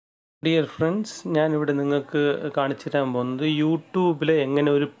Dear friends, ഞാൻ ഇവിടെ നിങ്ങൾക്ക് കാണിച്ചു തരാൻ പോകുന്നത് യൂട്യൂബിൽ എങ്ങനെ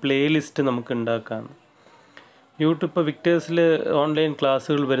ഒരു പ്ലേലിസ്റ്റ് നമുക്ക് ഉണ്ടാക്കാം. യൂട്യൂബ് ഇപ്പോൾ വിക്ടേഴ്സിൽ ഓൺലൈൻ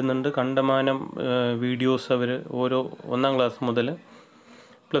ക്ലാസ്സുകൾ വരുന്നുണ്ട്. കണ്ടമാനം വീഡിയോസ് അവർ ഓരോ 1ാം ക്ലാസ് മുതൽ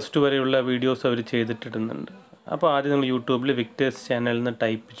 +2 വരെയുള്ള വീഡിയോസ് അവർ ചെയ്തിട്ടിടുന്നുണ്ട്. അപ്പോൾ ആദ്യം നിങ്ങൾ യൂട്യൂബിൽ വിക്ടേഴ്സ് ചാനലിൽ നിന്ന്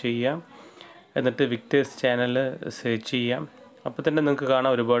ടൈപ്പ് ചെയ്യാം. എന്നിട്ട് വിക്ടേഴ്സ് ചാനൽ സെർച്ച് ചെയ്യാം. അപ്പോൾ തന്നെ നിങ്ങൾക്ക്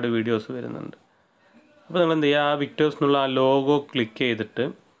കാണാൻ ഒരുപാട് വീഡിയോസ് വരുന്നുണ്ട്. അപ്പോൾ നിങ്ങൾ എന്ത് ചെയ്യുക, ആ വിക്ടേഴ്സ് എന്നുള്ള ആ ലോഗോ ക്ലിക്ക് ചെയ്തിട്ട്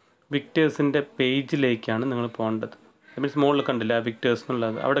വിക്ടേഴ്സിൻ്റെ പേജിലേക്കാണ് നിങ്ങൾ പോകേണ്ടത്. മീൻസ് മുകളിൽ കണ്ടില്ല വിക്ടേഴ്സ്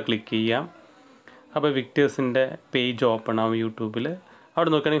എന്നുള്ളത്, അവിടെ ക്ലിക്ക് ചെയ്യാം. അപ്പോൾ വിക്ടേഴ്സിൻ്റെ പേജ് ഓപ്പൺ ആവും യൂട്യൂബിൽ. അവിടെ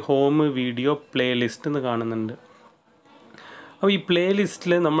നോക്കുകയാണെങ്കിൽ ഹോം വീഡിയോ പ്ലേലിസ്റ്റ് എന്ന് കാണുന്നുണ്ട്. അപ്പോൾ ഈ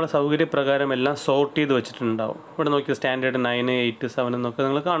പ്ലേലിസ്റ്റിൽ നമ്മുടെ സൗകര്യപ്രകാരം എല്ലാം സോർട്ട് ചെയ്ത് വെച്ചിട്ടുണ്ടാവും. ഇവിടെ നോക്കിയാൽ സ്റ്റാൻഡേർഡ് 9, 8, 7 എന്നൊക്കെ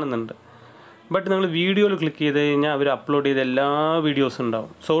നിങ്ങൾ കാണുന്നുണ്ട്. ബട്ട് നിങ്ങൾ വീഡിയോയിൽ ക്ലിക്ക് ചെയ്ത് കഴിഞ്ഞാൽ അവർ അപ്ലോഡ് ചെയ്ത എല്ലാ വീഡിയോസും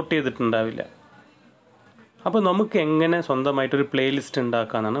ഉണ്ടാവും, സോർട്ട് ചെയ്തിട്ടുണ്ടാവില്ല. അപ്പോൾ നമുക്ക് എങ്ങനെ സ്വന്തമായിട്ടൊരു പ്ലേലിസ്റ്റ്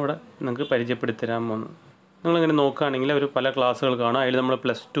ഉണ്ടാക്കാമെന്നാണ് ഇവിടെ നിങ്ങൾക്ക് പരിചയപ്പെടുത്തി തരാൻ പോകുന്നത്. നിങ്ങളിങ്ങനെ നോക്കുകയാണെങ്കിൽ അവർ പല ക്ലാസ്സുകൾ കാണാം. അതിൽ നമ്മൾ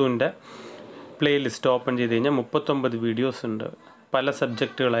 +2ൻ്റെ പ്ലേലിസ്റ്റ് ഓപ്പൺ ചെയ്ത് കഴിഞ്ഞാൽ 39 വീഡിയോസ് ഉണ്ട്. പല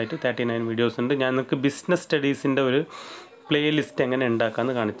സബ്ജക്റ്റുകളായിട്ട് 39 വീഡിയോസ് ഉണ്ട്. ഞാൻ നിങ്ങൾക്ക് ബിസിനസ് സ്റ്റഡീസിൻ്റെ ഒരു പ്ലേലിസ്റ്റ് എങ്ങനെ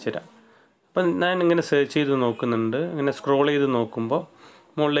ഉണ്ടാക്കാമെന്ന് കാണിച്ചു തരാം. അപ്പം ഞാൻ ഇങ്ങനെ സെർച്ച് ചെയ്ത് നോക്കുന്നുണ്ട്. ഇങ്ങനെ സ്ക്രോൾ ചെയ്ത് നോക്കുമ്പോൾ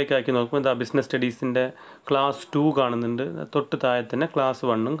മുകളിലേക്കാക്കി നോക്കുമ്പോൾ എന്താ ബിസിനസ് സ്റ്റഡീസിൻ്റെ ക്ലാസ് 2 കാണുന്നുണ്ട്. തൊട്ട് താഴെ തന്നെ ക്ലാസ്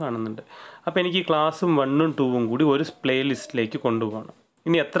 1ഉം കാണുന്നുണ്ട്. അപ്പോൾ എനിക്ക് ക്ലാസ്സും 1ഉം 2ഉം കൂടി ഒരു പ്ലേലിസ്റ്റിലേക്ക് കൊണ്ടുപോകണം.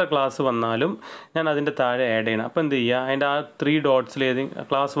 ഇനി എത്ര ക്ലാസ് വന്നാലും ഞാൻ അതിൻ്റെ താഴെ ആഡ് ചെയ്യണം. അപ്പോൾ എന്ത് ചെയ്യുക, അതിൻ്റെ ആ 3 ഡോട്ട്സിൽ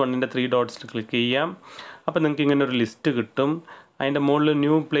ക്ലാസ് 1ൻ്റെ 3 ഡോട്ട്സിൽ ക്ലിക്ക് ചെയ്യാം. അപ്പോൾ നിങ്ങൾക്ക് ഇങ്ങനെ ഒരു ലിസ്റ്റ് കിട്ടും. അതിൻ്റെ മുകളിൽ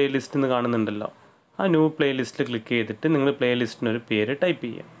ന്യൂ പ്ലേലിസ്റ്റ് എന്ന് കാണുന്നുണ്ടല്ലോ, ആ ന്യൂ പ്ലേലിസ്റ്റിൽ ക്ലിക്ക് ചെയ്തിട്ട് നിങ്ങൾ പ്ലേലിസ്റ്റിനൊരു പേര് ടൈപ്പ്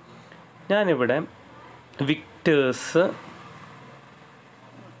ചെയ്യുക. ഞാനിവിടെ വിക്ടേഴ്സ്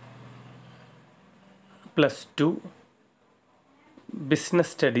 +2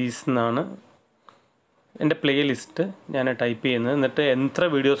 ബിസിനസ് സ്റ്റഡീസ് എന്നാണ് എൻ്റെ പ്ലേലിസ്റ്റ് ഞാൻ ടൈപ്പ് ചെയ്യുന്നത്. എന്നിട്ട് എത്ര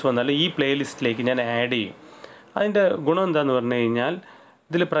വീഡിയോസ് വന്നാലും ഈ പ്ലേലിസ്റ്റിലേക്ക് ഞാൻ ആഡ് ചെയ്യും. അതിൻ്റെ ഗുണം എന്താണെന്ന് പറഞ്ഞു കഴിഞ്ഞാൽ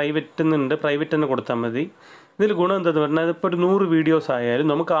ഇതിൽ പ്രൈവറ്റ് എന്നുണ്ട്, പ്രൈവറ്റ് തന്നെ കൊടുത്താൽ മതി. ഇതിൽ ഗുണം എന്താണെന്ന് പറഞ്ഞാൽ ഇപ്പോൾ ഒരു 100 വീഡിയോസ് ആയാലും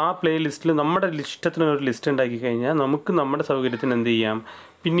നമുക്ക് ആ പ്ലേലിസ്റ്റിൽ നമ്മുടെ ഇഷ്ടത്തിനൊരു ലിസ്റ്റ് ഉണ്ടാക്കി കഴിഞ്ഞാൽ നമുക്ക് നമ്മുടെ സൗകര്യത്തിന് എന്ത് ചെയ്യാം,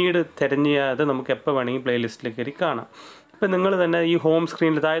 പിന്നീട് തിരഞ്ഞാതെ നമുക്ക് എപ്പോൾ വേണമെങ്കിൽ പ്ലേലിസ്റ്റിൽ കയറി കാണാം. ഇപ്പം നിങ്ങൾ തന്നെ ഈ ഹോം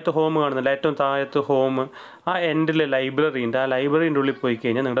സ്ക്രീനിൽ താഴത്തെ ഹോം കാണുന്നില്ല, ഏറ്റവും താഴത്തെ ഹോം, ആ എൻഡിൽ ലൈബ്രറി ഉണ്ട്. ആ ലൈബ്രറീൻ്റെ ഉള്ളിൽ പോയി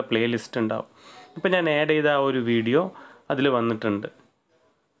കഴിഞ്ഞാൽ നിങ്ങളുടെ പ്ലേലിസ്റ്റ് ഉണ്ടാവും. ഇപ്പം ഞാൻ ആഡ് ചെയ്ത ആ ഒരു വീഡിയോ അതിൽ വന്നിട്ടുണ്ട്.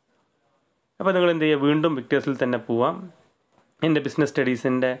 അപ്പോൾ നിങ്ങൾ എന്ത് ചെയ്യുക, വീണ്ടും വിക്ടേഴ്സിൽ തന്നെ പോവാം. എൻ്റെ ബിസിനസ്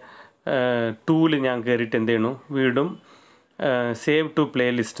സ്റ്റഡീസിൻ്റെ ടൂല് ഞാൻ കയറിയിട്ട് എന്ത് ചെയ്യണു, വീണ്ടും സേവ് ടു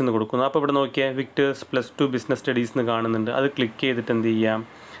പ്ലേലിസ്റ്റ് എന്ന് കൊടുക്കുന്നു. അപ്പോൾ ഇവിടെ നോക്കിയാൽ വിക്ടേഴ്സ് +2 ബിസിനസ് സ്റ്റഡീസ് എന്ന് കാണുന്നുണ്ട്. അത് ക്ലിക്ക് ചെയ്തിട്ട് എന്ത് ചെയ്യാം,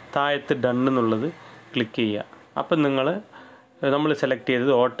 താഴത്ത് ഡൺ എന്നുള്ളത് ക്ലിക്ക് ചെയ്യുക. അപ്പം നമ്മൾ സെലക്ട്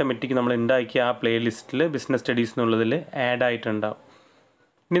ചെയ്തത് ഓട്ടോമാറ്റിക് നമ്മൾ ഉണ്ടാക്കിയ ആ പ്ലേലിസ്റ്റിൽ ബിസിനസ് സ്റ്റഡീസ് എന്നുള്ളതിൽ ആഡ് ആയിട്ടുണ്ടാവും.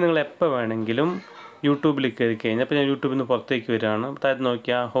 ഇനി നിങ്ങൾ എപ്പോൾ വേണമെങ്കിലും യൂട്യൂബിൽ കയറി കഴിഞ്ഞാൽ, അപ്പോൾ ഞാൻ യൂട്യൂബിൽ നിന്ന് പുറത്തേക്ക് വരികയാണ്. താഴത്ത്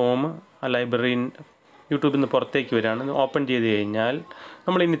നോക്കിയാൽ ഹോം, ആ ലൈബ്രറി യൂട്യൂബിൽ നിന്ന് പുറത്തേക്ക് വരികയാണ്. ഓപ്പൺ ചെയ്ത് കഴിഞ്ഞാൽ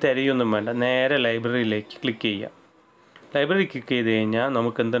നമ്മളിനി തിരയൊന്നും വേണ്ട, നേരെ ലൈബ്രറിയിലേക്ക് ക്ലിക്ക് ചെയ്യാം. ലൈബ്രറി ക്ലിക്ക് ചെയ്ത് കഴിഞ്ഞാൽ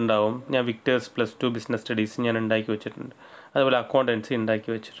നമുക്ക് എന്തുണ്ടാവും, ഞാൻ വിക്ടേഴ്സ് +2 ബിസിനസ് സ്റ്റഡീസ് ഞാൻ ഉണ്ടാക്കി വെച്ചിട്ടുണ്ട്. അതുപോലെ അക്കൗണ്ടൻസി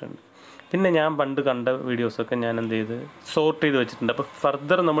ഉണ്ടാക്കി വെച്ചിട്ടുണ്ട്. പിന്നെ ഞാൻ പണ്ട് കണ്ട വീഡിയോസൊക്കെ ഞാൻ എന്ത് ചെയ്ത് സോർട്ട് ചെയ്ത് വെച്ചിട്ടുണ്ട്. അപ്പോൾ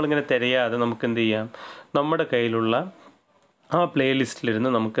ഫർദർ നമ്മളിങ്ങനെ തിരയാതെ നമുക്ക് എന്ത് ചെയ്യാം, നമ്മുടെ കയ്യിലുള്ള ആ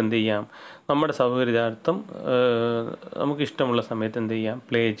പ്ലേലിസ്റ്റിലിരുന്ന് നമുക്ക് എന്ത് ചെയ്യാം, നമ്മുടെ സൗകര്യാർത്ഥം നമുക്ക് ഇഷ്ടമുള്ള സമയത്ത് എന്ത് ചെയ്യാം,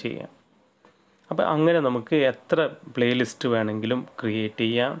 പ്ലേ ചെയ്യാം. അപ്പോൾ അങ്ങനെ നമുക്ക് എത്ര പ്ലേലിസ്റ്റ് വേണമെങ്കിലും ക്രിയേറ്റ്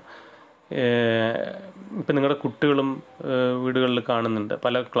ചെയ്യാം. ഇപ്പം നിങ്ങളുടെ കുട്ടികളും വീടുകളിൽ കാണുന്നുണ്ട്,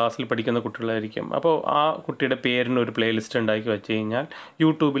 പല ക്ലാസ്സിൽ പഠിക്കുന്ന കുട്ടികളായിരിക്കും. അപ്പോൾ ആ കുട്ടിയുടെ പേരിന് ഒരു പ്ലേലിസ്റ്റ് ഉണ്ടാക്കി വെച്ച് കഴിഞ്ഞാൽ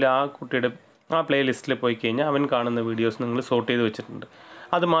യൂട്യൂബിൽ ആ കുട്ടിയുടെ ആ പ്ലേലിസ്റ്റിൽ പോയി കഴിഞ്ഞാൽ അവൻ കാണുന്ന വീഡിയോസ് നിങ്ങൾ സോർട്ട് ചെയ്ത് വെച്ചിട്ടുണ്ട്.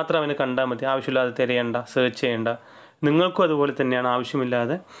 അത് മാത്രം അവന് കണ്ടാൽ മതി, ആവശ്യമില്ലാതെ തിരയേണ്ട, സെർച്ച് ചെയ്യേണ്ട. നിങ്ങൾക്കും അതുപോലെ തന്നെയാണ്,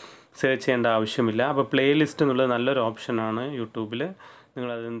 ആവശ്യമില്ലാതെ സെർച്ച് ചെയ്യേണ്ട ആവശ്യമില്ല. അപ്പോൾ പ്ലേലിസ്റ്റ് എന്നുള്ളത് നല്ലൊരു ഓപ്ഷനാണ് യൂട്യൂബിൽ.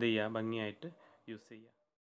 നിങ്ങളത് എന്ത് ചെയ്യുക, ഭംഗിയായിട്ട് യൂസ് ചെയ്യുക.